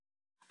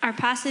Our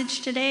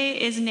passage today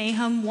is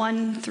Nahum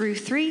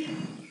 1-3,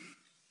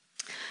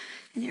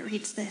 and it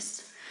reads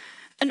this.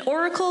 An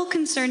oracle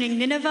concerning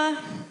Nineveh,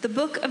 the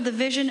book of the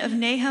vision of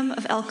Nahum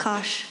of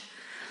Elkosh.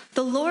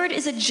 The Lord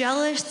is a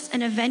jealous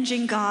and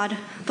avenging God.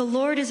 The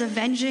Lord is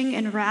avenging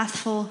and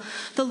wrathful.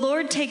 The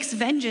Lord takes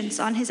vengeance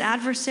on his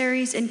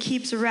adversaries and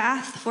keeps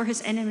wrath for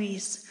his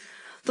enemies.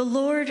 The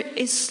Lord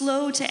is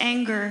slow to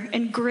anger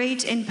and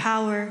great in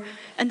power,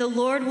 and the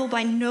Lord will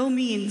by no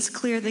means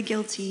clear the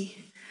guilty.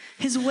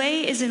 His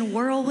way is in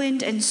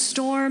whirlwind and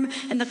storm,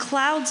 and the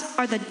clouds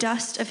are the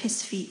dust of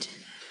his feet.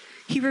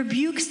 He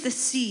rebukes the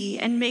sea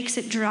and makes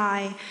it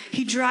dry.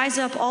 He dries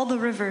up all the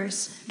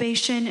rivers.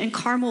 Bashan and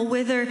Carmel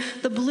wither.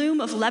 The bloom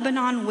of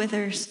Lebanon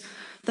withers.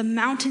 The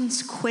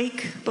mountains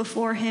quake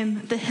before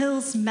him. The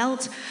hills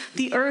melt.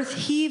 The earth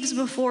heaves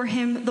before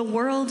him, the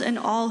world and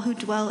all who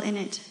dwell in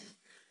it.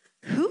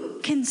 Who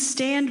can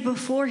stand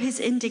before his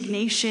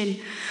indignation?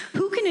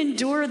 Who can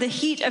endure the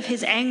heat of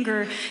his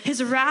anger?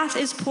 His wrath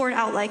is poured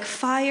out like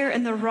fire,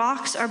 and the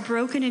rocks are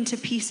broken into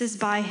pieces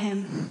by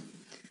him.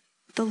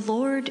 The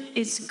Lord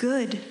is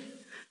good,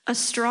 a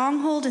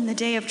stronghold in the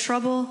day of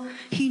trouble.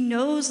 He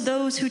knows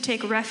those who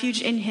take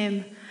refuge in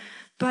him.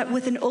 But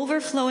with an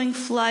overflowing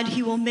flood,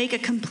 he will make a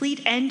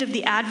complete end of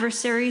the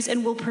adversaries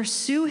and will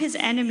pursue his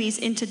enemies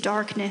into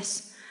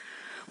darkness.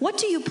 What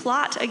do you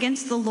plot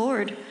against the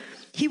Lord?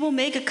 He will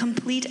make a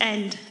complete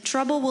end.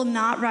 Trouble will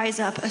not rise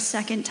up a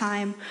second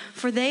time,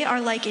 for they are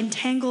like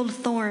entangled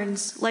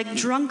thorns, like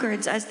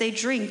drunkards as they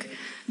drink.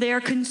 They are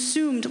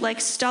consumed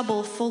like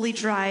stubble fully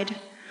dried.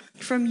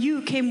 From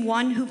you came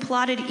one who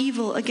plotted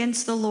evil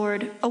against the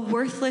Lord, a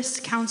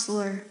worthless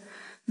counselor.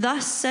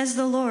 Thus says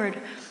the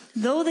Lord,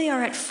 though they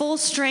are at full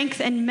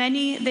strength and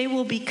many, they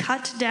will be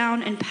cut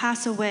down and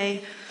pass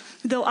away.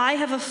 Though I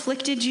have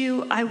afflicted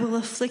you, I will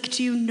afflict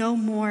you no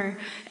more.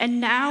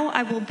 And now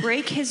I will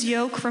break his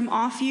yoke from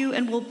off you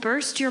and will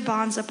burst your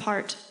bonds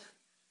apart.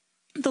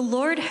 The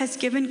Lord has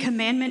given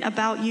commandment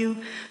about you.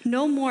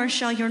 No more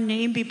shall your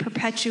name be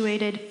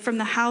perpetuated. From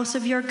the house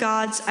of your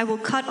gods I will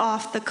cut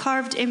off the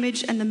carved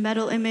image and the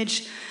metal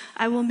image.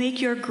 I will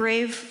make your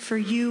grave, for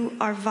you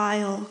are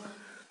vile.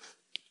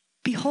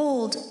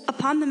 Behold,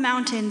 upon the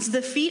mountains,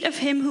 the feet of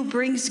him who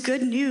brings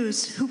good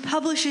news, who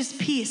publishes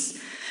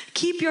peace.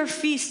 Keep your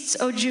feasts,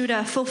 O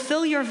Judah,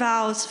 fulfill your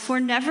vows,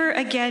 for never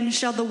again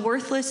shall the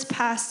worthless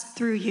pass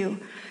through you.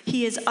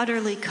 He is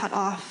utterly cut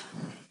off.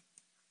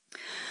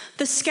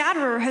 The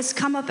scatterer has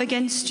come up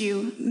against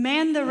you.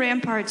 Man the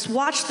ramparts,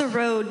 watch the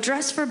road,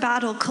 dress for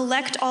battle,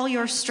 collect all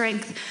your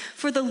strength.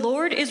 For the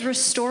Lord is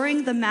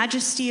restoring the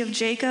majesty of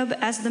Jacob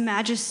as the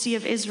majesty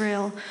of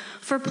Israel.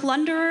 For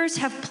plunderers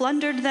have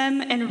plundered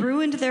them and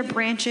ruined their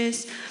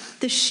branches.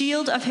 The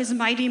shield of his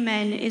mighty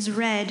men is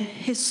red.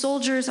 His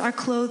soldiers are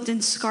clothed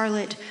in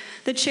scarlet.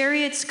 The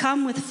chariots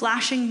come with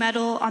flashing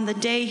metal on the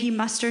day he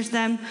musters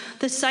them.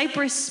 The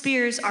cypress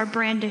spears are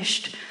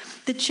brandished.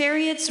 The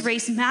chariots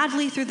race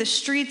madly through the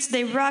streets.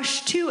 They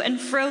rush to and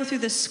fro through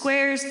the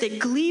squares. They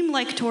gleam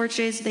like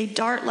torches. They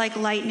dart like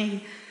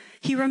lightning.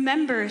 He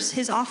remembers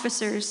his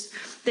officers.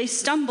 They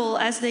stumble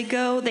as they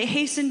go. They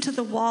hasten to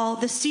the wall.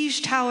 The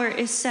siege tower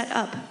is set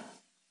up.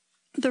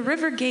 The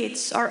river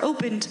gates are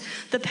opened.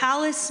 The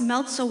palace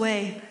melts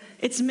away.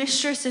 Its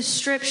mistress is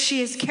stripped.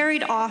 She is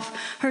carried off.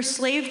 Her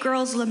slave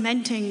girls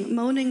lamenting,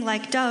 moaning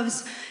like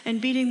doves,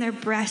 and beating their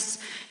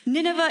breasts.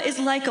 Nineveh is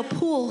like a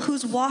pool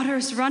whose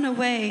waters run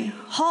away.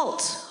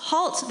 Halt,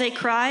 halt, they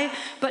cry,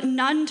 but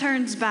none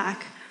turns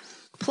back.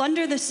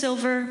 Plunder the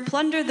silver,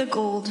 plunder the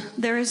gold.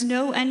 There is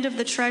no end of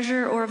the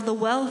treasure or of the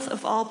wealth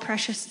of all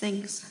precious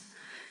things.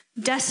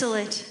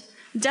 Desolate,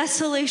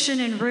 desolation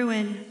and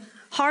ruin.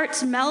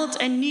 Hearts melt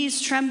and knees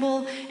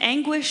tremble.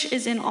 Anguish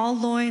is in all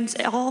loins.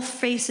 All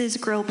faces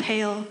grow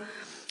pale.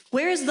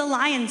 Where is the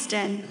lion's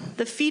den,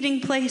 the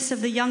feeding place of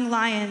the young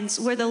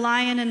lions, where the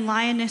lion and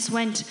lioness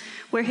went,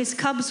 where his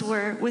cubs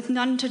were, with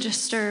none to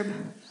disturb?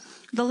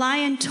 The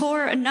lion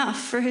tore enough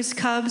for his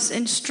cubs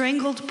and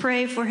strangled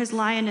prey for his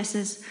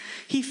lionesses.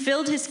 He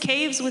filled his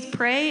caves with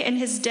prey and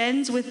his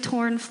dens with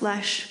torn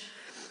flesh.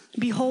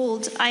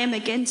 Behold, I am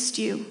against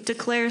you,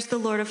 declares the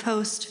Lord of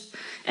hosts,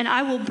 and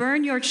I will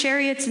burn your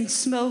chariots in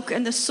smoke,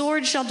 and the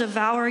sword shall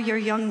devour your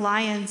young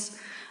lions.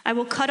 I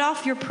will cut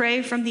off your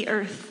prey from the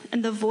earth,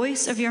 and the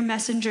voice of your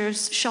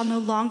messengers shall no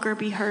longer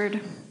be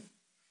heard.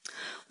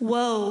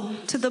 Woe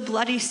to the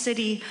bloody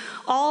city,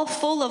 all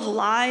full of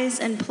lies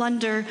and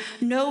plunder,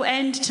 no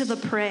end to the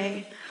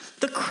prey.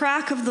 The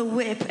crack of the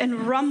whip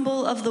and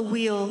rumble of the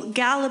wheel,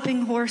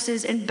 galloping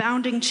horses and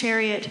bounding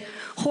chariot,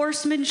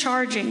 horsemen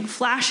charging,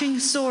 flashing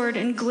sword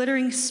and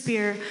glittering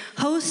spear,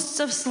 hosts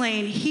of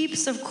slain,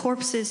 heaps of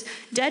corpses,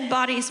 dead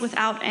bodies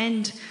without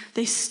end.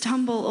 They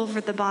stumble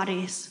over the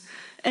bodies.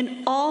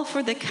 And all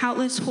for the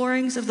countless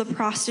whorings of the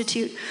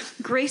prostitute,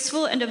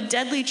 graceful and of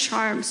deadly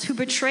charms, who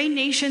betray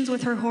nations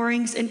with her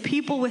whorings and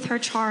people with her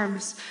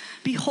charms.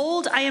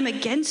 Behold, I am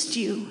against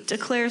you,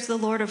 declares the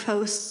Lord of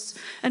hosts,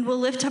 and will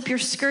lift up your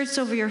skirts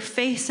over your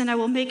face, and I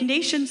will make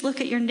nations look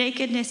at your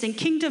nakedness and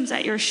kingdoms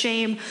at your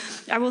shame.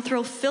 I will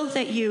throw filth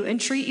at you and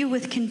treat you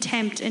with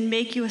contempt and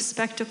make you a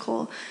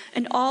spectacle.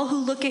 And all who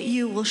look at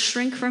you will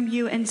shrink from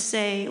you and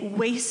say,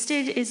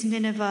 wasted is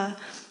Nineveh.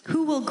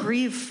 Who will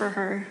grieve for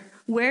her?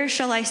 Where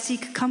shall I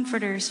seek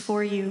comforters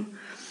for you?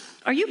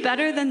 Are you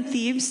better than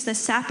Thebes that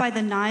sat by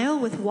the Nile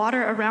with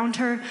water around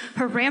her,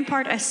 her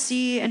rampart a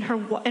sea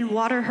and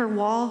water her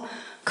wall?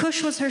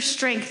 Cush was her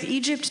strength,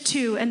 Egypt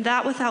too, and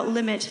that without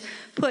limit.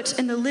 Put,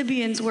 and the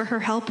Libyans were her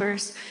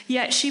helpers.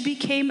 Yet she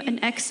became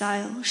an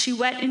exile. She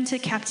went into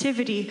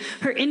captivity.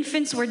 Her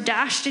infants were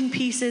dashed in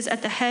pieces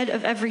at the head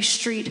of every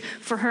street.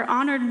 For her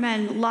honored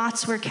men,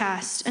 lots were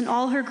cast, and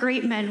all her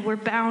great men were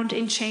bound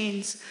in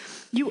chains.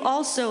 You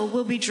also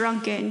will be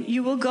drunken.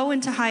 You will go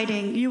into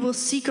hiding. You will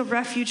seek a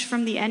refuge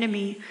from the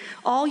enemy.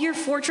 All your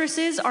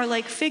fortresses are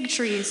like fig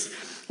trees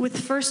with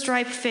first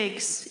ripe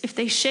figs. If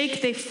they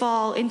shake, they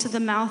fall into the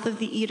mouth of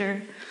the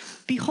eater.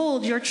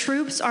 Behold, your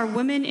troops are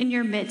women in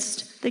your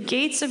midst. The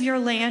gates of your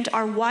land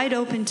are wide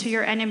open to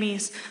your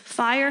enemies.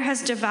 Fire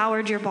has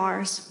devoured your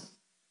bars.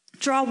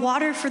 Draw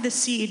water for the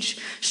siege.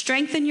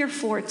 Strengthen your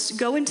forts.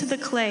 Go into the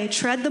clay.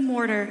 Tread the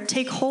mortar.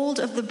 Take hold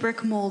of the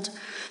brick mold.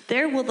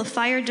 There will the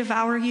fire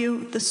devour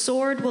you. The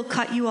sword will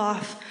cut you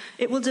off.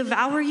 It will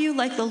devour you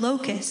like the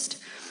locust.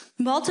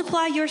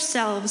 Multiply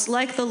yourselves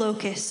like the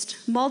locust.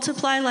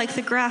 Multiply like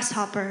the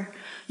grasshopper.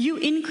 You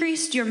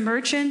increased your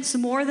merchants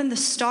more than the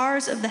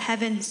stars of the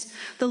heavens.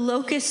 The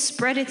locust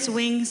spread its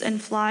wings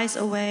and flies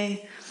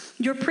away.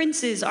 Your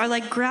princes are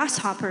like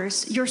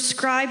grasshoppers, your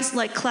scribes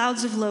like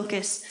clouds of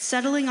locusts,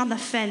 settling on the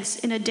fence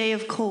in a day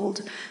of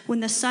cold.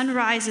 When the sun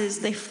rises,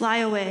 they fly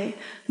away.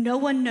 No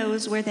one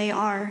knows where they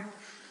are.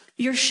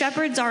 Your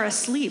shepherds are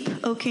asleep,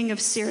 O king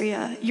of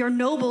Syria. Your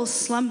nobles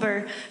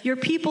slumber. Your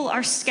people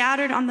are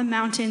scattered on the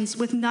mountains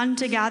with none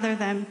to gather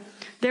them.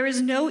 There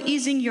is no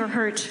easing your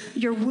hurt.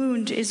 Your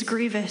wound is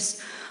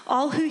grievous.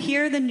 All who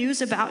hear the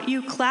news about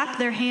you clap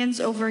their hands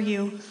over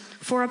you.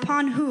 For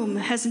upon whom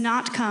has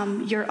not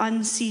come your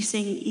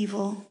unceasing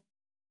evil?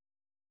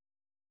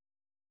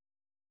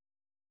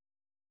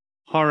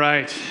 All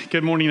right.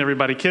 Good morning,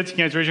 everybody. Kids, can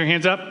you guys raise your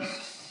hands up?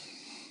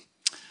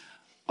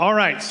 All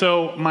right.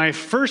 So my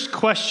first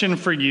question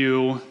for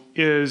you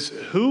is,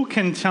 who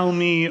can tell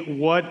me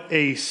what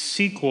a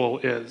sequel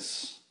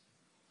is?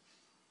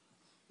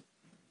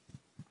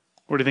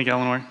 What do you think,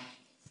 Eleanor?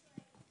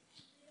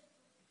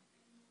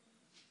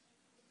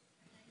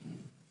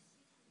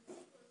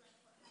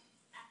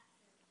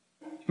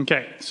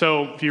 Okay,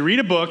 so if you read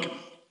a book,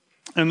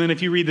 and then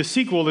if you read the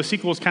sequel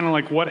is kind of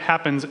like what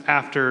happens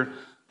after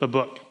the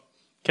book.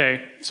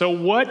 Okay, so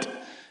what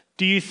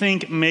do you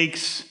think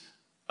makes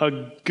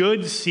a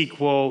good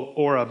sequel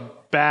or a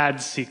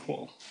bad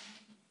sequel?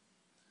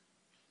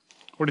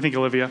 What do you think,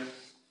 Olivia?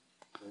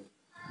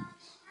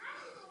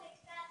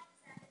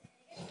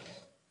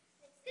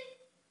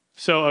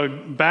 So a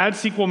bad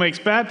sequel makes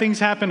bad things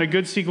happen, a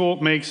good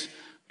sequel makes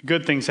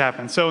good things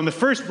happen. So in the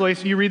first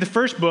place, you read the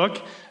first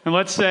book, and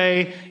let's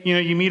say,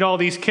 you meet all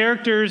these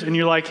characters, and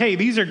you're like, hey,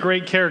 these are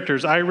great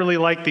characters. I really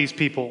like these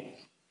people.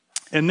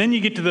 And then you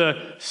get to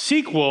the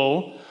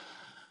sequel,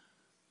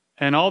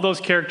 and all those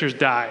characters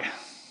die.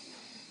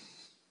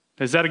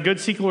 Is that a good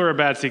sequel or a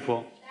bad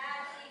sequel?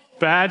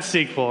 Bad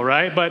sequel,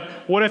 right? But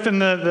what if in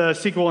the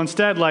sequel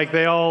instead, like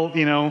they all,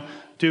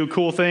 do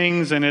cool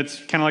things, and it's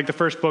kind of like the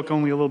first book,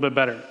 only a little bit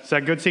better? Is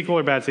that good sequel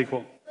or bad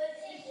sequel?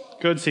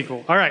 Good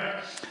sequel. All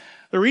right.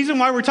 The reason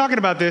why we're talking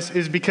about this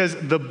is because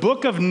the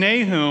book of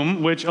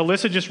Nahum, which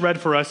Alyssa just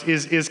read for us,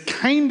 is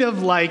kind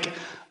of like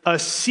a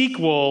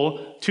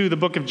sequel to the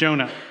book of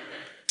Jonah. All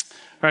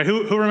right,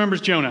 who remembers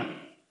Jonah?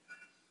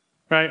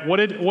 Right, what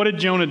did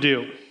Jonah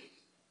do?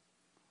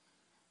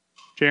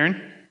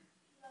 Jaron?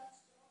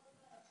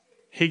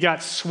 He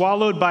got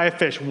swallowed by a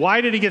fish.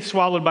 Why did he get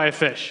swallowed by a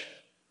fish?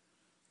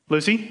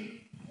 Lucy?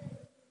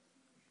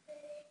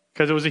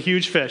 Because it was a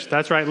huge fish.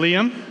 That's right.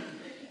 Liam?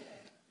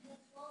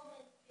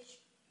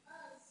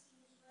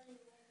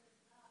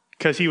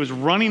 Because he was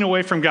running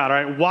away from God.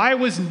 All right. Why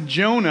was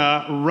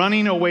Jonah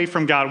running away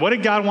from God? What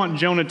did God want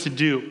Jonah to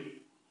do?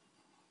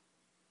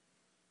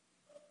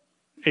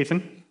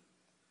 Ethan?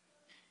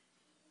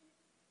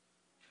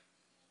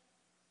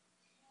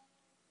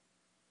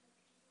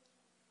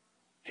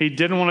 He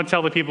didn't want to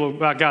tell the people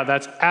about God.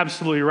 That's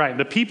absolutely right.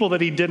 The people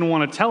that he didn't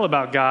want to tell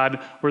about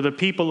God were the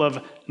people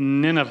of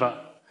Nineveh.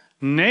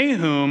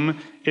 Nahum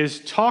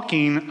is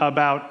talking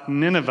about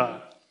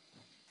Nineveh.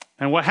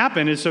 And what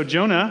happened is, so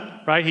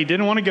Jonah, right, he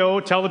didn't want to go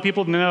tell the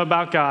people to know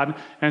about God,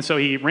 and so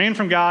he ran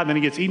from God, then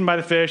he gets eaten by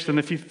the fish, then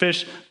the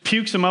fish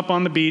pukes him up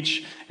on the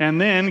beach, and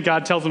then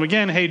God tells him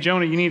again, hey,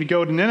 Jonah, you need to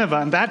go to Nineveh.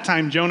 And that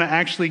time, Jonah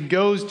actually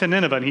goes to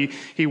Nineveh, and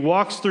he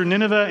walks through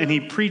Nineveh, and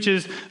he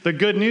preaches the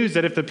good news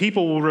that if the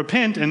people will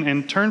repent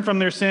and turn from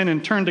their sin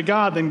and turn to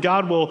God, then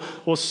God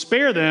will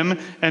spare them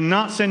and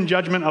not send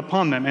judgment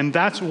upon them. And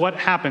that's what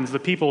happens. The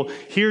people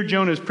hear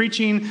Jonah's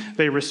preaching,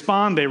 they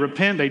respond, they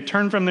repent, they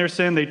turn from their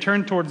sin, they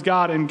turn towards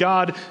God, and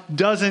God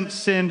doesn't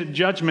send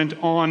judgment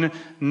on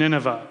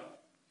Nineveh.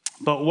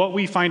 But what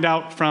we find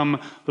out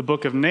from the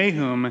book of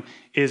Nahum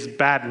is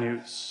bad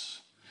news.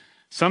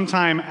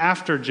 Sometime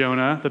after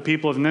Jonah, the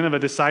people of Nineveh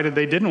decided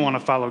they didn't want to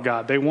follow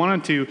God. They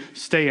wanted to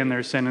stay in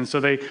their sin, and so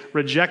they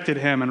rejected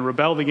him and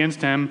rebelled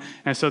against him.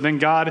 And so then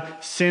God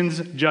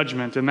sends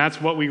judgment, and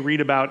that's what we read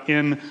about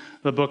in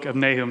the book of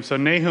Nahum. So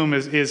Nahum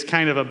is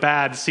kind of a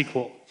bad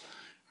sequel,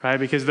 right?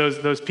 Because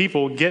those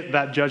people get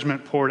that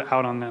judgment poured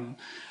out on them.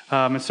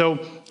 And so,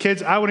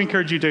 kids, I would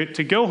encourage you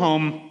to go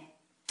home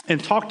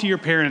and talk to your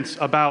parents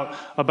about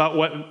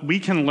what we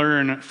can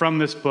learn from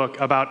this book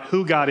about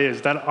who God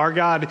is, that our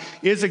God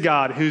is a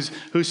God who's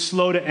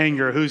slow to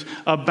anger, who's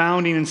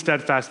abounding in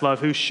steadfast love,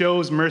 who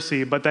shows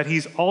mercy, but that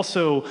he's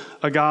also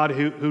a God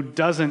who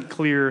doesn't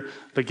clear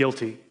the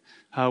guilty.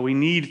 We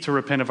need to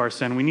repent of our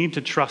sin. We need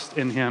to trust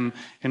in him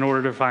in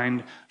order to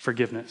find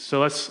forgiveness. So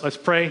let's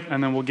pray,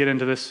 and then we'll get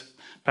into this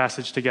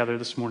passage together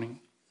this morning.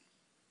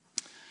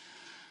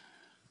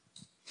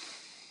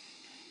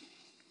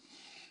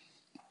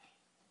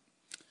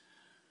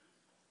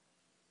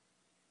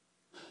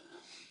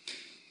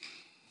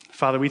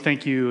 Father, we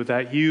thank you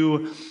that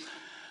you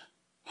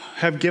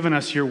have given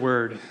us your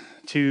word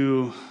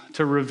to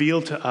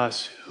reveal to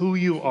us who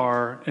you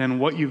are and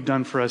what you've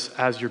done for us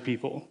as your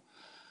people,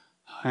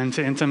 and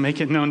to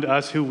make it known to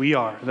us who we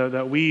are,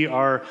 that we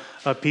are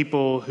a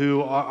people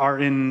who are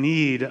in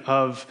need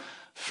of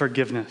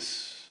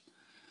forgiveness,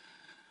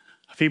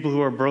 people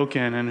who are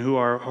broken and who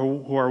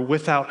are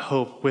without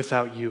hope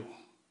without you.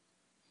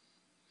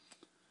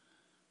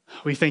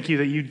 We thank you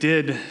that you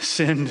did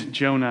send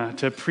Jonah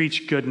to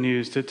preach good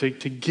news, to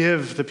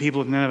give the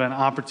people of Nineveh an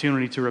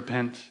opportunity to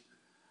repent.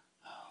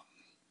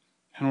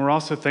 And we're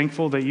also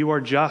thankful that you are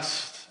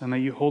just and that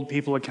you hold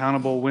people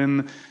accountable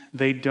when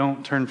they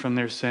don't turn from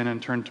their sin and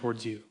turn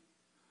towards you.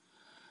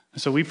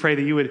 And so we pray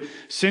that you would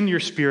send your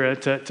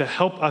Spirit to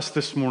help us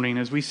this morning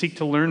as we seek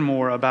to learn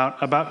more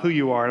about who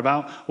you are,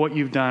 about what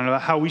you've done,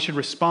 about how we should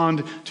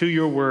respond to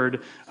your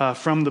word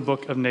from the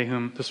book of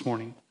Nahum this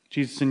morning.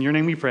 Jesus, in your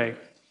name we pray.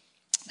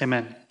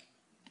 Amen.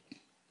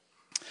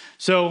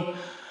 So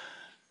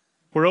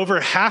we're over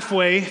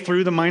halfway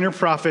through the minor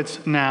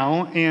prophets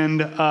now,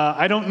 and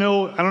I don't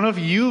know if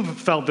you've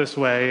felt this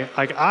way.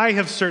 Like, I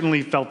have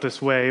certainly felt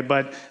this way,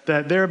 but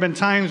that there have been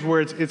times where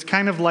it's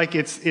kind of like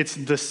it's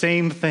the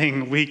same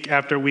thing week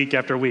after week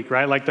after week,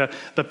 right? Like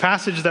the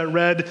passage that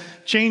read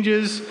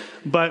changes,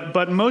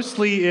 but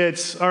mostly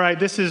it's all right.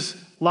 This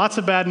is lots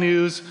of bad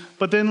news,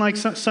 but then like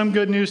some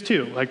good news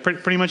too. Like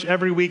pretty much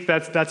every week,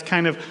 that's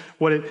kind of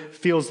what it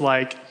feels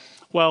like.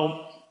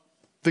 Well,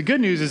 the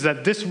good news is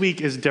that this week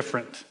is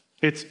different.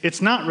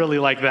 It's not really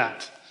like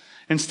that.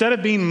 Instead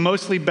of being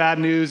mostly bad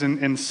news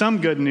and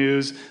some good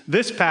news,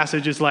 this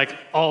passage is like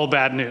all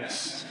bad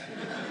news.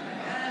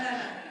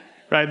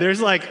 Right?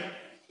 There's like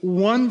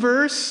one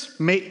verse,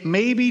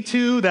 maybe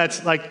two,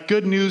 that's like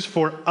good news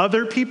for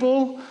other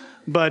people,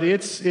 but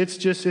it's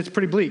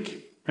pretty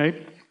bleak,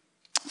 right?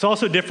 It's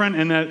also different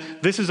in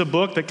that this is a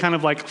book that kind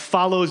of like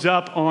follows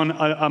up on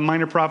a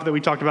minor prophet that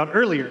we talked about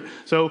earlier.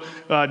 So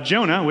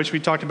Jonah, which we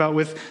talked about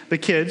with the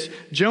kids,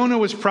 Jonah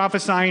was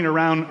prophesying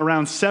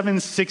around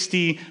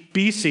 760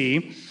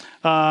 BC,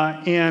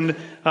 and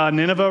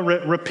Nineveh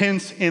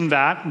repents in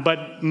that.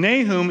 But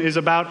Nahum is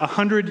about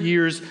 100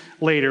 years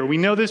later. We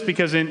know this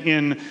because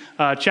in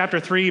chapter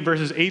 3,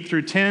 verses 8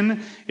 through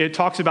 10, it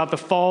talks about the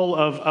fall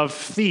of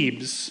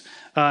Thebes.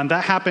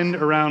 That happened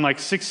around like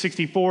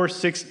 664,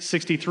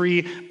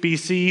 663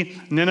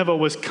 BC. Nineveh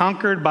was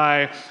conquered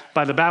by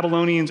the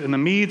Babylonians and the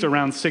Medes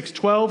around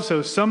 612.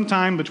 So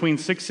sometime between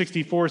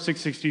 664,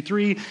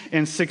 663,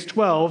 and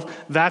 612,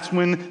 that's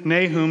when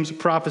Nahum's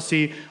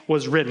prophecy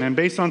was written. And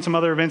based on some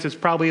other events, it's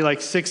probably like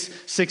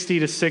 660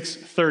 to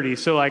 630.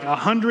 So like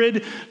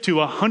 100 to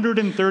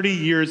 130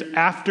 years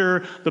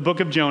after the book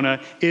of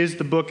Jonah is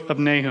the book of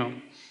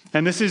Nahum.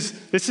 And this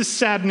is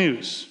sad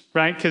news.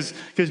 Right? Because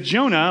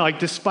Jonah, like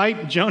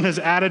despite Jonah's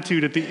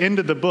attitude at the end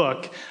of the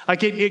book,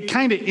 like it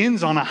kind of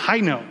ends on a high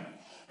note,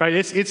 right?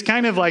 It's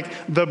kind of like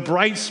the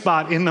bright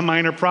spot in the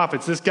minor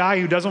prophets. This guy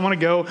who doesn't want to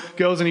go,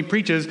 goes and he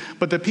preaches,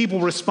 but the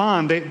people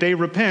respond, they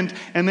repent,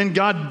 and then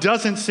God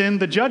doesn't send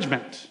the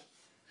judgment.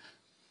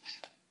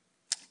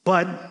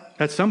 But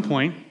at some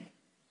point,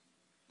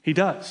 he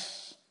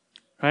does.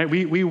 Right?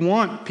 We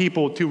want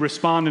people to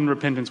respond in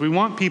repentance. We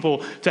want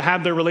people to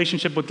have their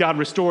relationship with God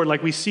restored,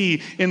 like we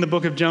see in the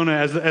book of Jonah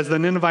as the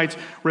Ninevites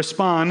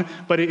respond.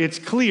 But it's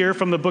clear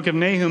from the book of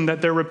Nahum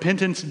that their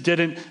repentance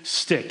didn't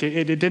stick.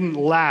 It didn't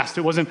last.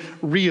 It wasn't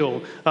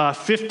real.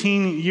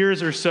 15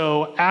 years or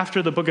so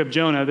after the book of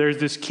Jonah, there's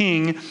this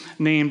king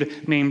named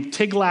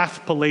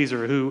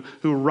Tiglath-Pileser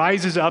who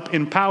rises up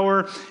in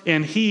power,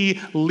 and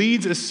he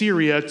leads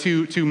Assyria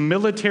to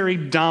military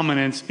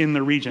dominance in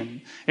the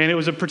region. And it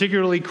was a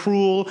particularly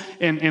cruel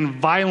and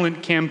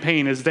violent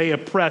campaign as they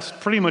oppressed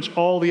pretty much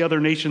all the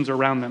other nations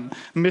around them,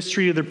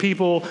 mistreated their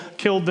people,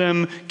 killed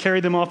them,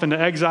 carried them off into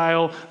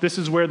exile. This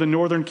is where the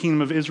northern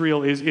kingdom of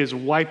Israel is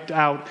wiped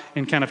out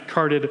and kind of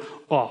carted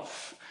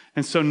off.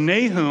 And so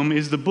Nahum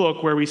is the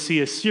book where we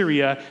see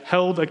Assyria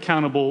held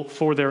accountable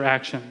for their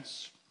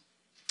actions.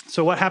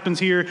 So what happens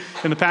here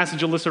in the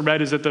passage Alyssa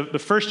read is that the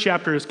first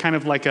chapter is kind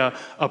of like a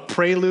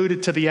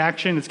prelude to the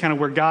action. It's kind of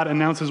where God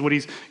announces what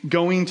he's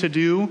going to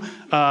do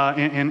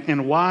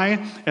and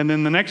why. And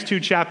then the next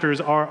two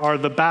chapters are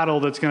the battle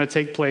that's going to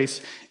take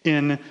place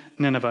in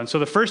Nineveh. And so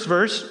the first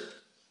verse,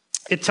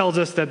 it tells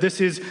us that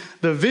this is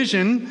the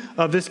vision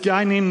of this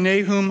guy named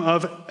Nahum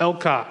of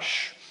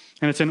Elkosh.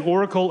 And it's an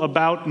oracle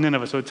about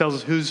Nineveh. So it tells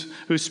us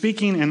who's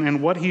speaking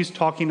and what he's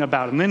talking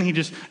about. And then he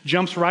just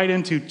jumps right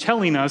into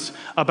telling us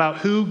about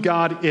who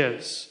God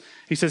is.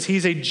 He says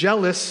he's a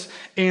jealous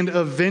and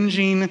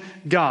avenging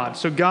God.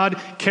 So God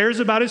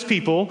cares about his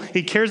people.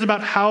 He cares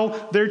about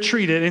how they're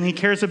treated, and he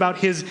cares about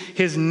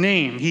his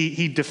name.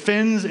 He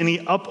defends and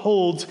he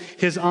upholds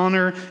his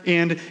honor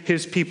and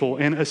his people.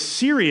 And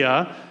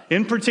Assyria,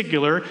 in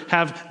particular,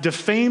 have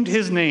defamed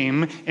his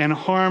name and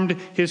harmed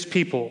his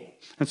people.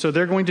 And so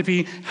they're going to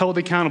be held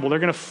accountable. They're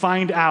going to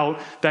find out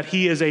that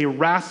he is a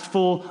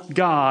wrathful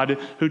God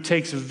who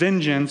takes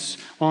vengeance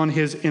on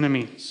his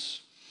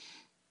enemies.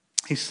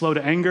 He's slow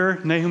to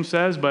anger, Nahum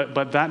says, but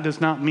that does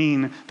not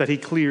mean that he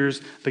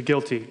clears the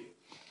guilty.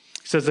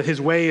 He says that his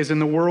way is in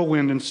the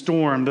whirlwind and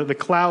storm, that the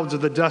clouds are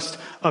the dust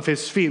of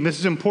his feet. And this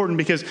is important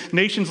because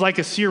nations like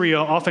Assyria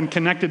often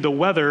connected the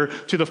weather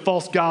to the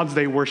false gods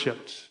they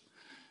worshipped.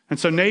 And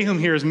so Nahum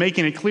here is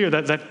making it clear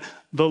that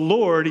the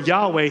Lord,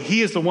 Yahweh,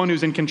 he is the one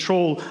who's in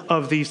control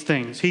of these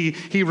things.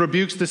 He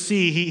rebukes the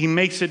sea. He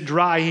makes it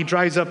dry. He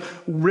dries up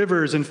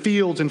rivers and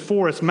fields and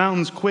forests.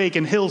 Mountains quake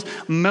and hills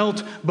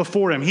melt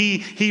before him.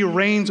 He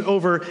reigns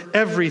over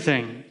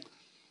everything.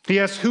 He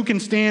asks, who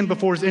can stand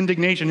before his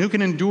indignation? Who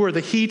can endure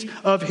the heat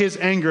of his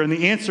anger? And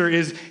the answer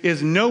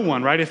is no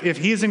one, right? If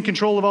he is in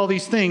control of all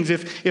these things,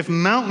 if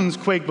mountains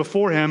quake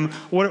before him,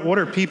 what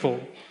are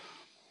people?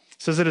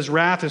 It says that his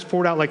wrath is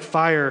poured out like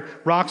fire.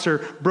 Rocks are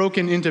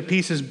broken into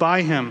pieces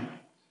by him.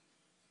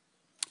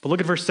 But look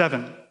at verse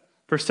 7.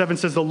 Verse 7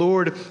 says, the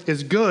Lord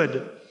is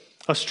good,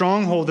 a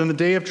stronghold in the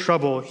day of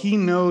trouble. He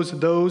knows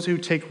those who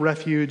take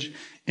refuge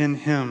in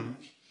him.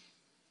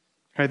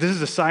 All right, this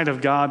is a side of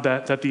God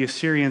that the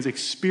Assyrians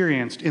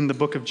experienced in the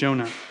book of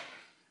Jonah.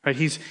 Right,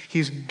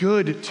 he's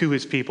good to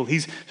his people.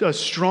 He's a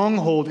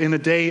stronghold in the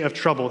day of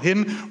trouble.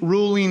 Him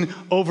ruling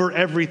over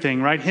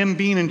everything, right? Him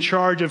being in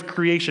charge of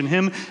creation.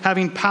 Him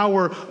having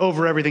power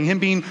over everything. Him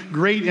being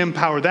great in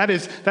power.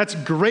 That's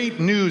great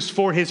news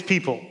for his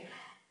people.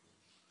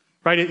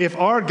 Right? If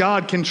our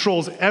God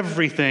controls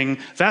everything,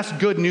 that's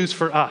good news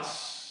for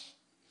us.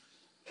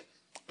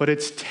 But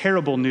it's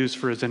terrible news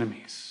for his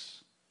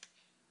enemies.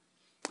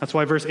 That's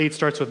why verse 8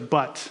 starts with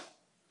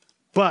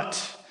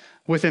but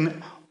with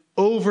an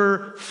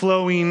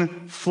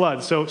overflowing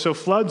flood. So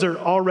floods are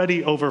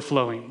already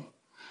overflowing.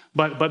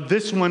 But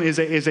this one is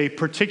a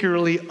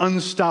particularly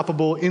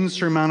unstoppable,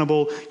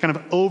 insurmountable, kind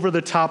of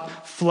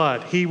over-the-top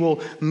flood. He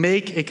will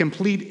make a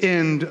complete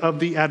end of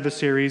the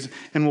adversaries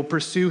and will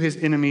pursue his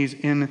enemies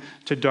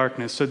into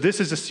darkness. So this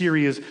is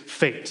Assyria's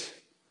fate.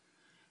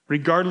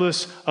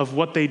 Regardless of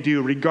what they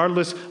do,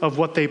 regardless of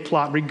what they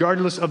plot,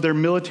 regardless of their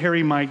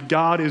military might,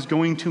 God is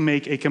going to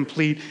make a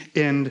complete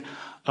end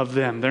of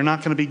them. They're not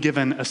going to be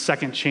given a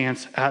second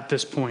chance at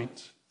this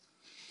point.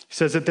 He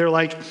says that they're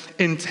like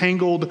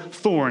entangled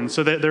thorns,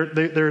 so that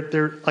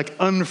they're like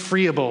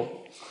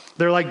unfreeable.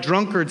 They're like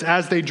drunkards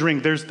as they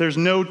drink. There's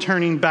no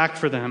turning back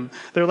for them.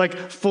 They're like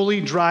fully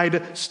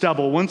dried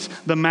stubble. Once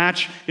the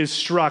match is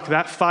struck,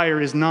 that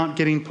fire is not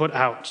getting put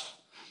out.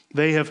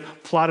 They have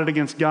plotted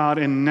against God,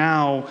 and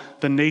now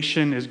the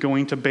nation is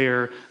going to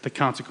bear the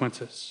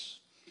consequences.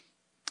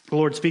 The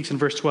Lord speaks in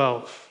verse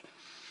 12.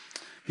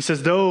 He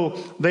says, though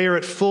they are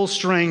at full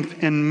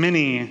strength and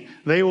many,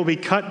 they will be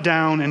cut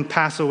down and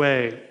pass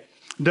away.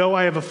 Though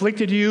I have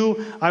afflicted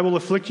you, I will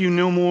afflict you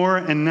no more,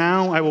 and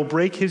now I will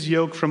break his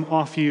yoke from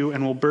off you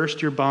and will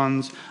burst your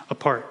bonds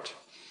apart.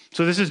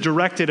 So this is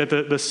directed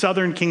at the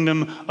southern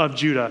kingdom of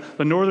Judah.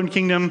 The northern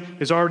kingdom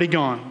is already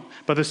gone,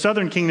 but the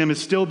southern kingdom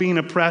is still being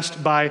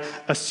oppressed by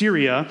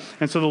Assyria.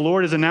 And so the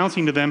Lord is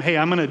announcing to them, hey,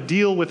 I'm going to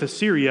deal with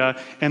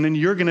Assyria, and then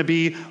you're going to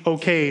be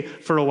okay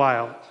for a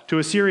while. To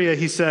Assyria,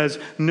 he says,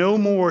 no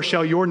more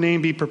shall your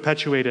name be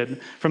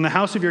perpetuated. From the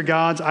house of your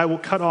gods, I will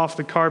cut off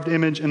the carved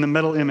image and the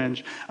metal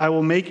image. I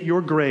will make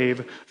your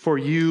grave, for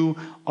you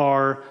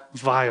are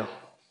vile.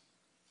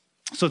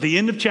 So at the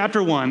end of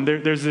chapter 1,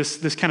 there's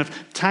this kind of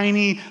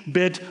tiny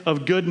bit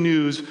of good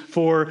news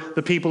for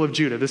the people of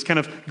Judah, this kind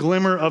of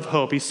glimmer of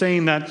hope. He's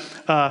saying that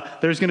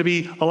there's going to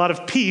be a lot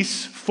of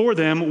peace for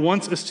them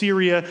once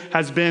Assyria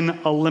has been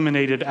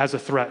eliminated as a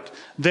threat.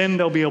 Then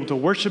they'll be able to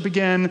worship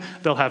again.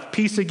 They'll have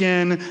peace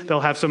again.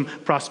 They'll have some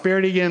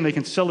prosperity again. They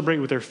can celebrate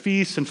with their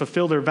feasts and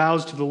fulfill their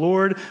vows to the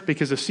Lord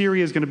because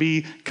Assyria is going to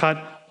be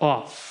cut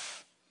off.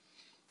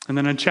 And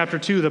then in chapter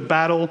 2, the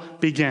battle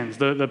begins.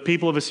 The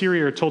people of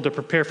Assyria are told to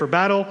prepare for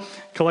battle,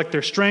 collect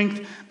their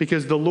strength,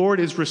 because the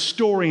Lord is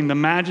restoring the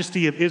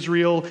majesty of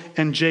Israel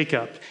and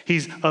Jacob.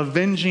 He's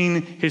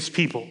avenging his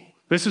people.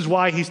 This is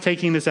why he's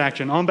taking this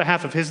action on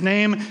behalf of his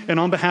name and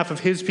on behalf of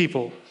his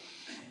people.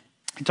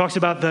 He talks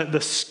about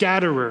the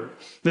scatterer.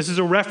 This is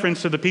a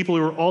reference to the people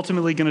who are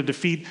ultimately going to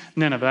defeat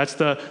Nineveh. That's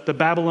the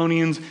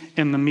Babylonians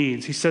and the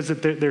Medes. He says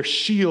that their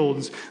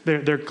shields,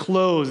 their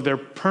clothes, they're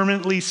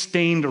permanently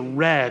stained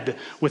red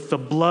with the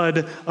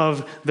blood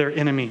of their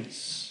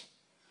enemies.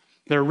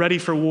 They're ready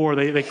for war.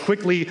 They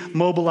quickly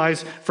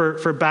mobilize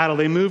for battle.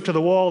 They move to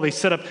the wall. They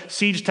set up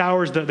siege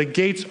towers. The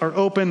gates are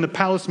open. The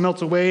palace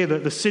melts away.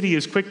 The city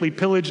is quickly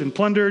pillaged and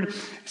plundered. It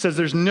says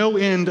there's no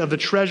end of the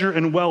treasure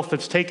and wealth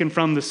that's taken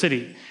from the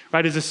city.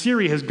 Right? As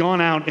Assyria has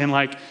gone out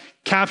and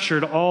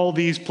captured all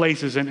these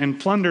places and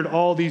plundered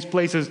all these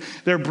places,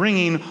 they're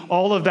bringing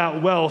all of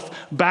that wealth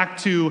back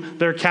to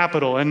their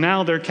capital. And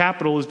now their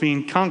capital is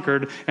being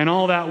conquered and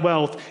all that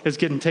wealth is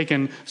getting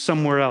taken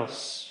somewhere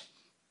else.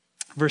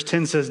 Verse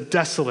 10 says,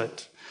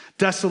 desolate,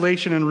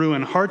 desolation and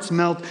ruin, hearts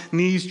melt,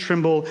 knees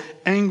tremble,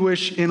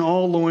 anguish in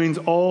all loins,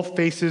 all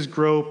faces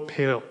grow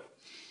pale.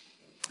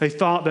 They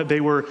thought that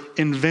they were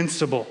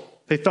invincible.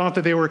 They thought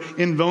that they were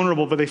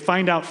invulnerable, but they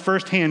find out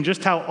firsthand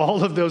just how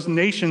all of those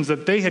nations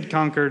that they had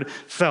conquered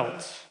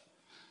felt.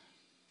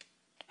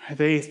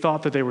 They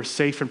thought that they were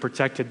safe and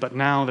protected, but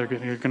now they're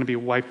going to be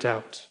wiped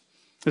out.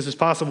 This is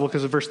possible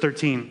because of verse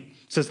 13.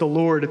 It says the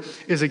Lord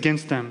is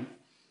against them.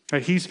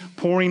 Right? He's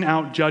pouring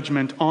out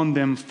judgment on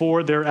them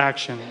for their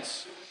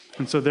actions.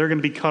 And so they're going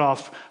to be cut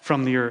off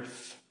from the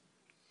earth.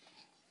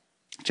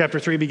 Chapter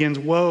 3 begins,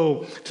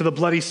 woe to the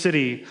bloody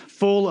city,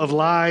 full of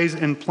lies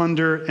and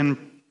plunder and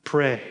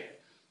prey.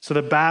 So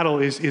the battle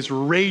is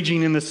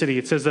raging in the city.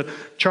 It says that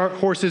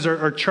horses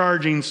are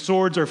charging,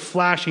 swords are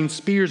flashing,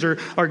 spears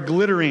are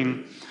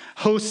glittering,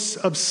 hosts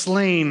of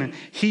slain,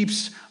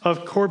 heaps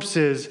of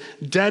corpses,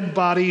 dead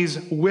bodies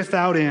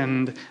without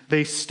end.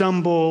 They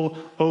stumble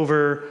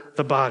over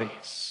the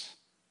bodies.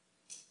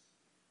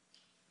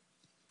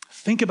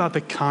 Think about the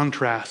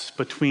contrast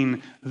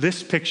between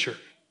this picture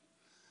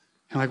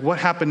and what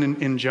happened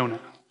in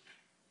Jonah.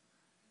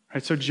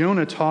 Right? So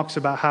Jonah talks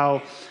about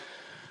how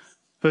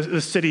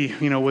the city,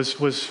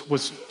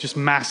 was just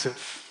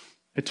massive.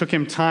 It took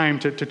him time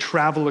to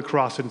travel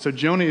across it. And so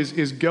Jonah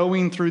is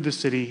going through the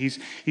city.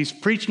 He's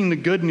preaching the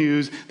good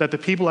news that the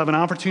people have an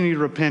opportunity to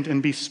repent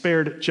and be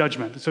spared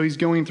judgment. So he's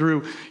going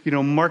through,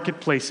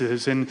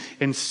 marketplaces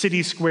and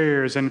city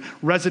squares and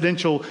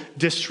residential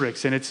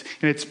districts. And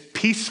it's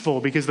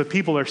peaceful because the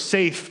people are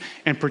safe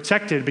and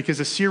protected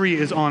because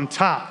Assyria is on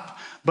top.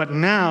 But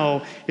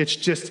now it's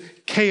just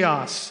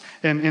chaos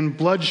and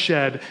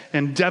bloodshed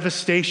and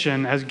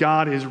devastation as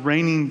God is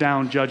raining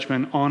down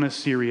judgment on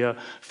Assyria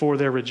for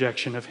their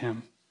rejection of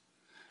him.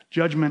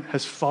 Judgment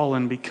has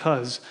fallen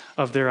because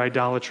of their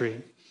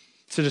idolatry.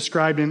 It's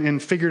described in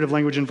figurative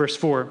language in verse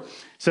 4. It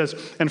says,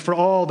 and for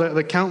all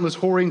the countless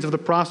whorings of the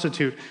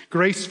prostitute,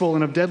 graceful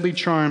and of deadly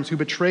charms, who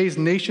betrays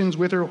nations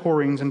with her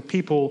whorings and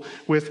people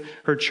with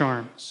her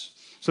charms.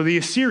 So the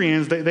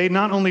Assyrians, they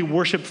not only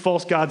worshiped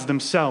false gods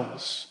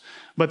themselves,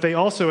 but they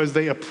also, as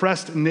they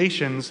oppressed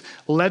nations,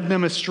 led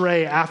them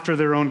astray after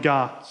their own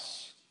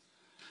gods.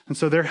 And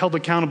so they're held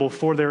accountable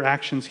for their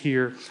actions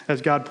here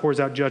as God pours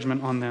out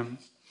judgment on them.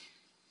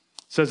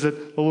 It says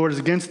that the Lord is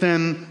against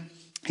them.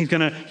 He's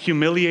going to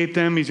humiliate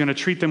them. He's going to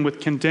treat them with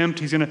contempt.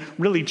 He's going to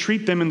really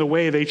treat them in the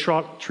way they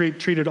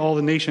treated all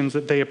the nations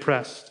that they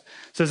oppressed.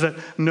 It says that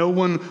no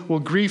one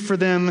will grieve for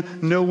them.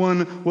 No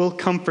one will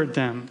comfort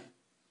them.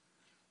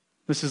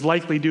 This is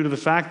likely due to the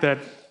fact that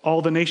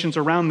all the nations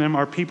around them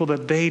are people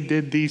that they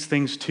did these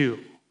things to.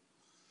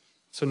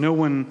 So no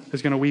one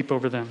is going to weep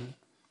over them.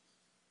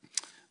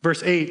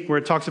 Verse 8, where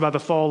it talks about the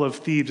fall of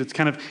Thebes, it's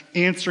kind of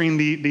answering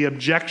the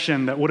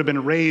objection that would have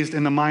been raised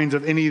in the minds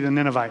of any of the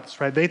Ninevites,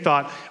 right? They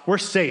thought, we're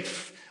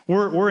safe.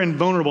 We're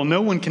invulnerable.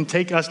 No one can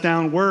take us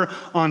down. We're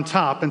on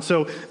top. And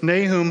so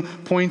Nahum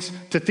points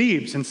to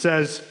Thebes and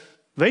says,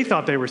 they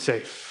thought they were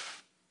safe.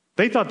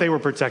 They thought they were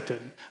protected.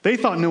 They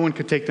thought no one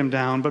could take them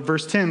down. But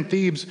verse 10,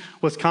 Thebes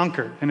was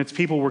conquered and its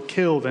people were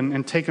killed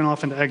and taken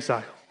off into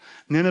exile.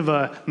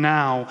 Nineveh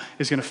now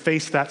is going to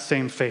face that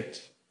same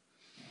fate.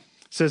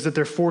 It says that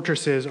their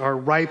fortresses are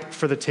ripe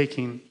for the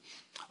taking.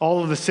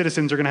 All of the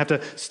citizens are going to have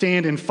to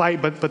stand and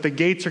fight, but the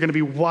gates are going to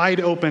be wide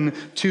open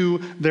to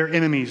their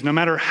enemies. No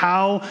matter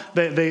how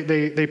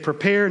they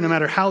prepare, no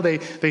matter how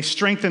they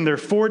strengthen their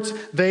forts,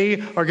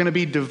 they are going to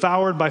be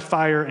devoured by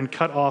fire and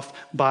cut off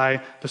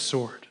by the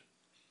sword.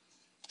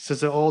 It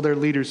says that all their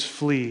leaders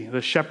flee.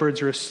 The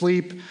shepherds are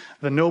asleep.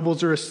 The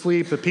nobles are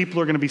asleep. The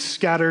people are going to be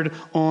scattered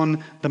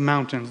on the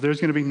mountains.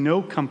 There's going to be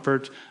no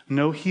comfort,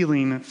 no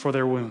healing for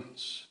their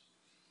wounds.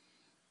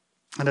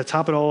 And to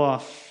top it all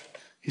off,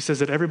 he says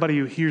that everybody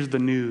who hears the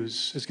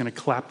news is going to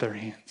clap their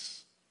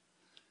hands.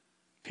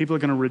 People are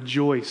going to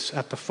rejoice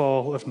at the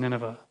fall of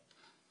Nineveh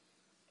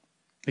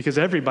because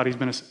everybody's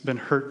been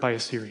hurt by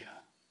Assyria.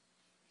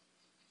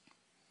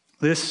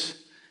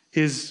 This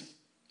is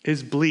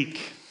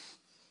bleak.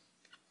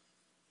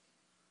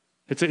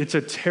 It's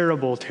a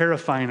terrible,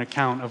 terrifying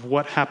account of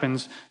what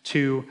happens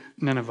to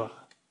Nineveh.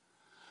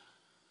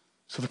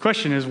 So the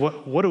question is,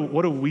 what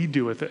do we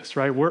do with this,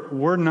 right?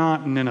 We're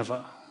not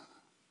Nineveh.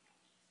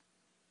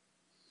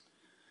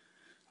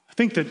 I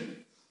think that,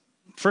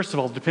 first of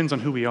all, it depends on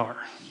who we are,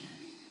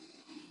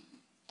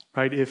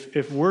 right?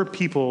 If we're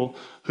people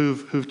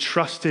who've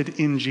trusted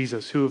in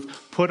Jesus, who've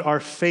put our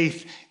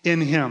faith in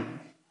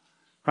him,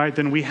 right,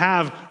 then we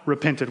have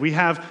repented. We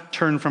have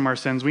turned from our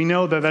sins. We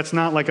know that that's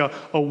not like a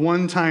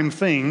one-time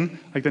thing.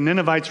 Like the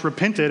Ninevites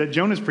repented at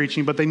Jonah's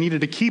preaching, but they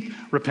needed to keep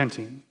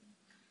repenting.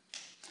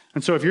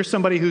 And so if you're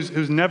somebody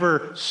who's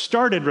never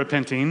started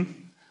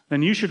repenting,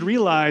 then you should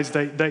realize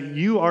that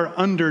you are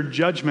under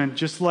judgment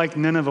just like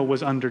Nineveh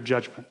was under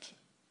judgment.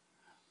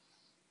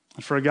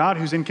 And for a God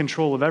who's in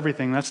control of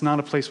everything, that's not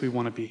a place we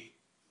want to be.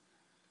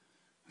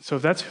 So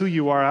if that's who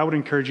you are, I would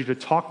encourage you to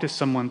talk to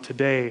someone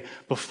today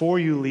before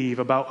you leave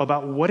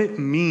about what it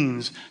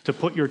means to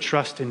put your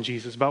trust in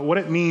Jesus, about what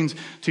it means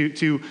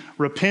to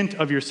repent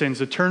of your sins,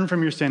 to turn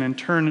from your sin and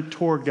turn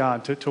toward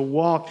God, to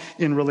walk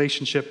in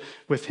relationship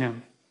with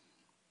him.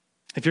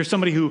 If you're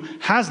somebody who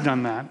has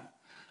done that,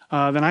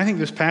 then I think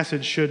this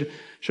passage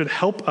should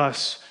help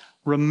us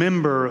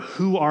remember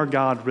who our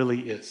God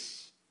really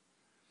is.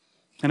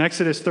 In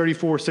Exodus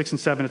 34, 6 and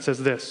 7, it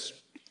says this.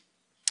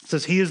 It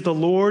says, he is the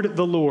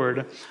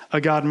Lord, a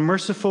God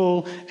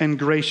merciful and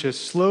gracious,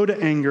 slow to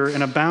anger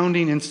and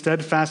abounding in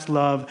steadfast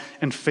love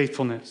and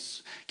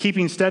faithfulness,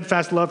 keeping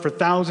steadfast love for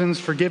thousands,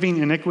 forgiving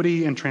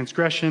iniquity and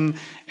transgression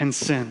and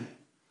sin.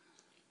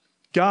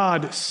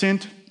 God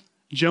sent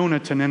Jonah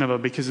to Nineveh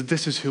because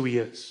this is who he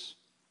is.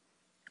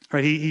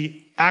 Right?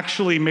 He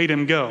actually made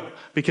him go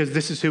because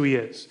this is who he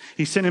is.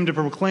 He sent him to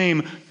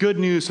proclaim good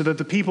news so that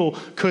the people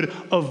could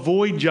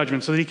avoid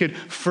judgment, so that he could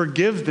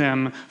forgive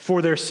them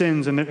for their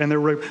sins and their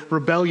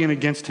rebellion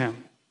against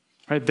him.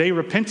 Right? They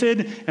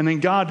repented, and then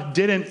God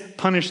didn't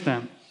punish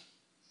them.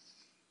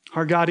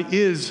 Our God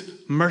is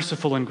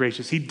merciful and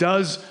gracious. He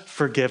does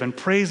forgive, and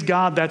praise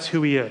God, that's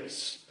who he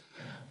is.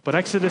 But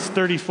Exodus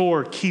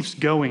 34 keeps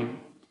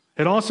going.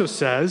 It also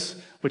says,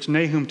 which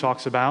Nahum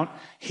talks about,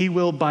 he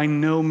will by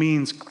no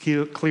means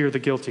clear the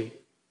guilty.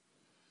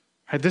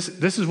 Right?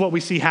 This is what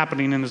we see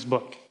happening in this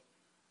book.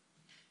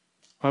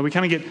 Well, we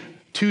kind of get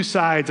two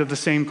sides of the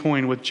same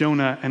coin with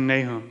Jonah and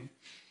Nahum.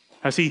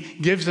 As he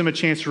gives them a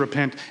chance to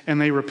repent, and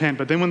they repent.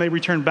 But then when they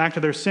return back to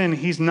their sin,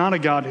 he's not a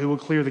God who will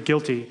clear the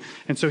guilty.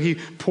 And so he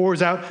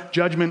pours out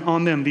judgment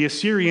on them. The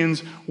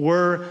Assyrians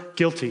were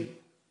guilty.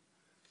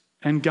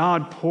 And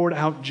God poured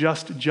out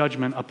just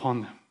judgment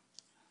upon them.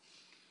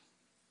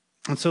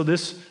 And so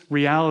this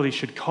reality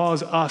should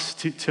cause us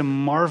to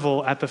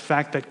marvel at the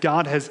fact that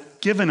God has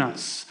given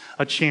us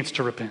a chance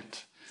to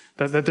repent,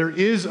 that there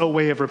is a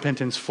way of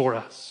repentance for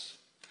us.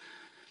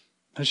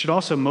 It should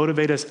also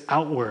motivate us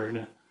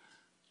outward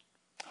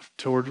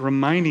toward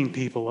reminding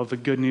people of the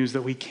good news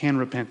that we can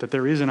repent, that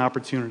there is an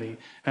opportunity,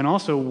 and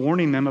also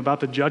warning them about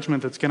the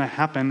judgment that's going to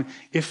happen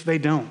if they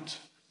don't.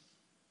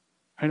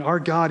 And our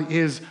God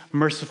is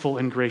merciful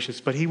and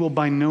gracious, but he will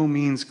by no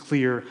means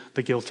clear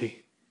the guilty.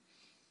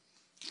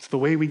 So the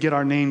way we get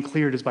our name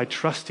cleared is by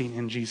trusting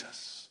in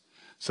Jesus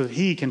so that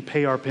he can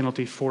pay our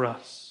penalty for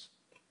us.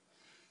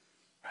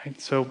 Right?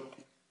 So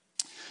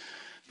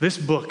this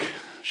book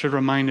should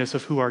remind us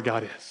of who our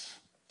God is,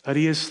 that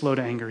he is slow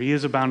to anger. He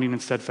is abounding in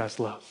steadfast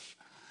love.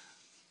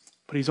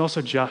 But he's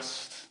also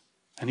just,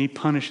 and he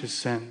punishes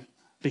sin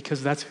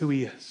because that's who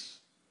he is.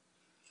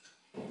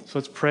 So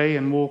let's pray,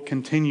 and we'll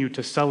continue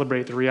to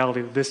celebrate the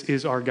reality that this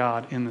is our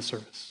God in the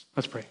service.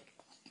 Let's pray.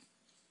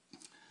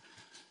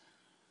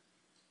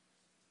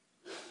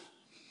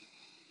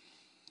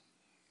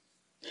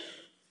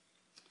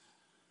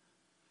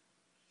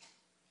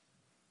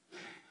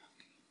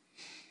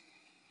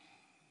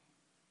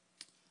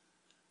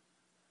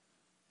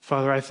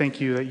 Father, I thank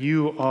you that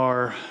you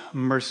are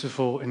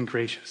merciful and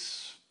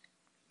gracious.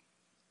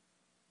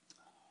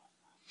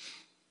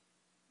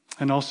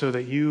 And also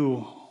that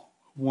you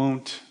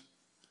won't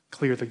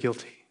clear the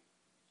guilty.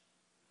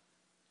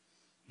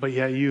 But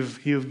yet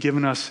you've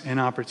given us an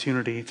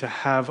opportunity to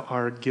have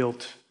our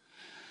guilt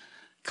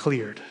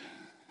cleared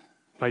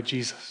by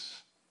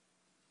Jesus.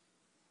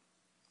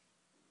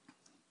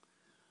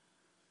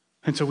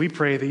 And so we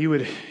pray that you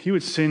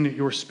would send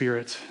your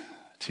Spirit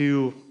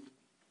to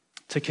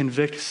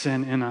convict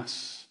sin in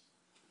us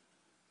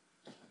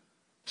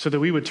so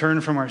that we would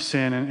turn from our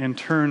sin and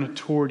turn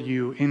toward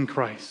you in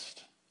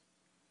Christ.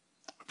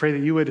 I pray that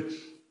you would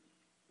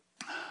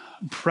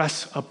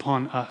press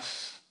upon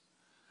us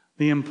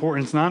the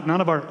importance, not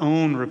of our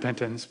own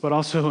repentance, but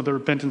also the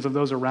repentance of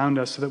those around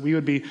us, so that we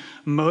would be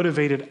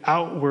motivated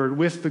outward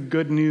with the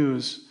good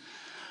news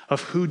of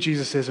who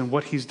Jesus is and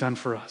what he's done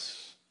for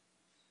us.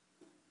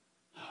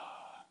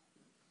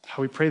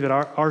 How we pray that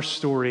our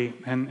story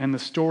and the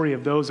story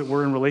of those that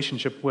we're in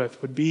relationship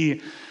with would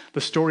be the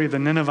story of the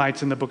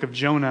Ninevites in the book of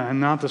Jonah and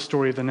not the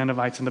story of the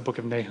Ninevites in the book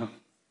of Nahum.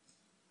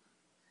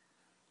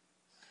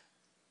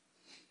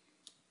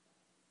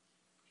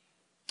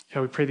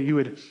 Yeah, we pray that you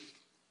would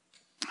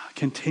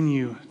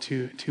continue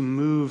to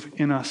move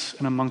in us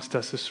and amongst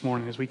us this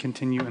morning as we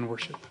continue in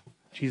worship.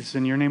 Jesus,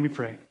 in your name we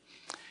pray.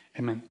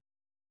 Amen.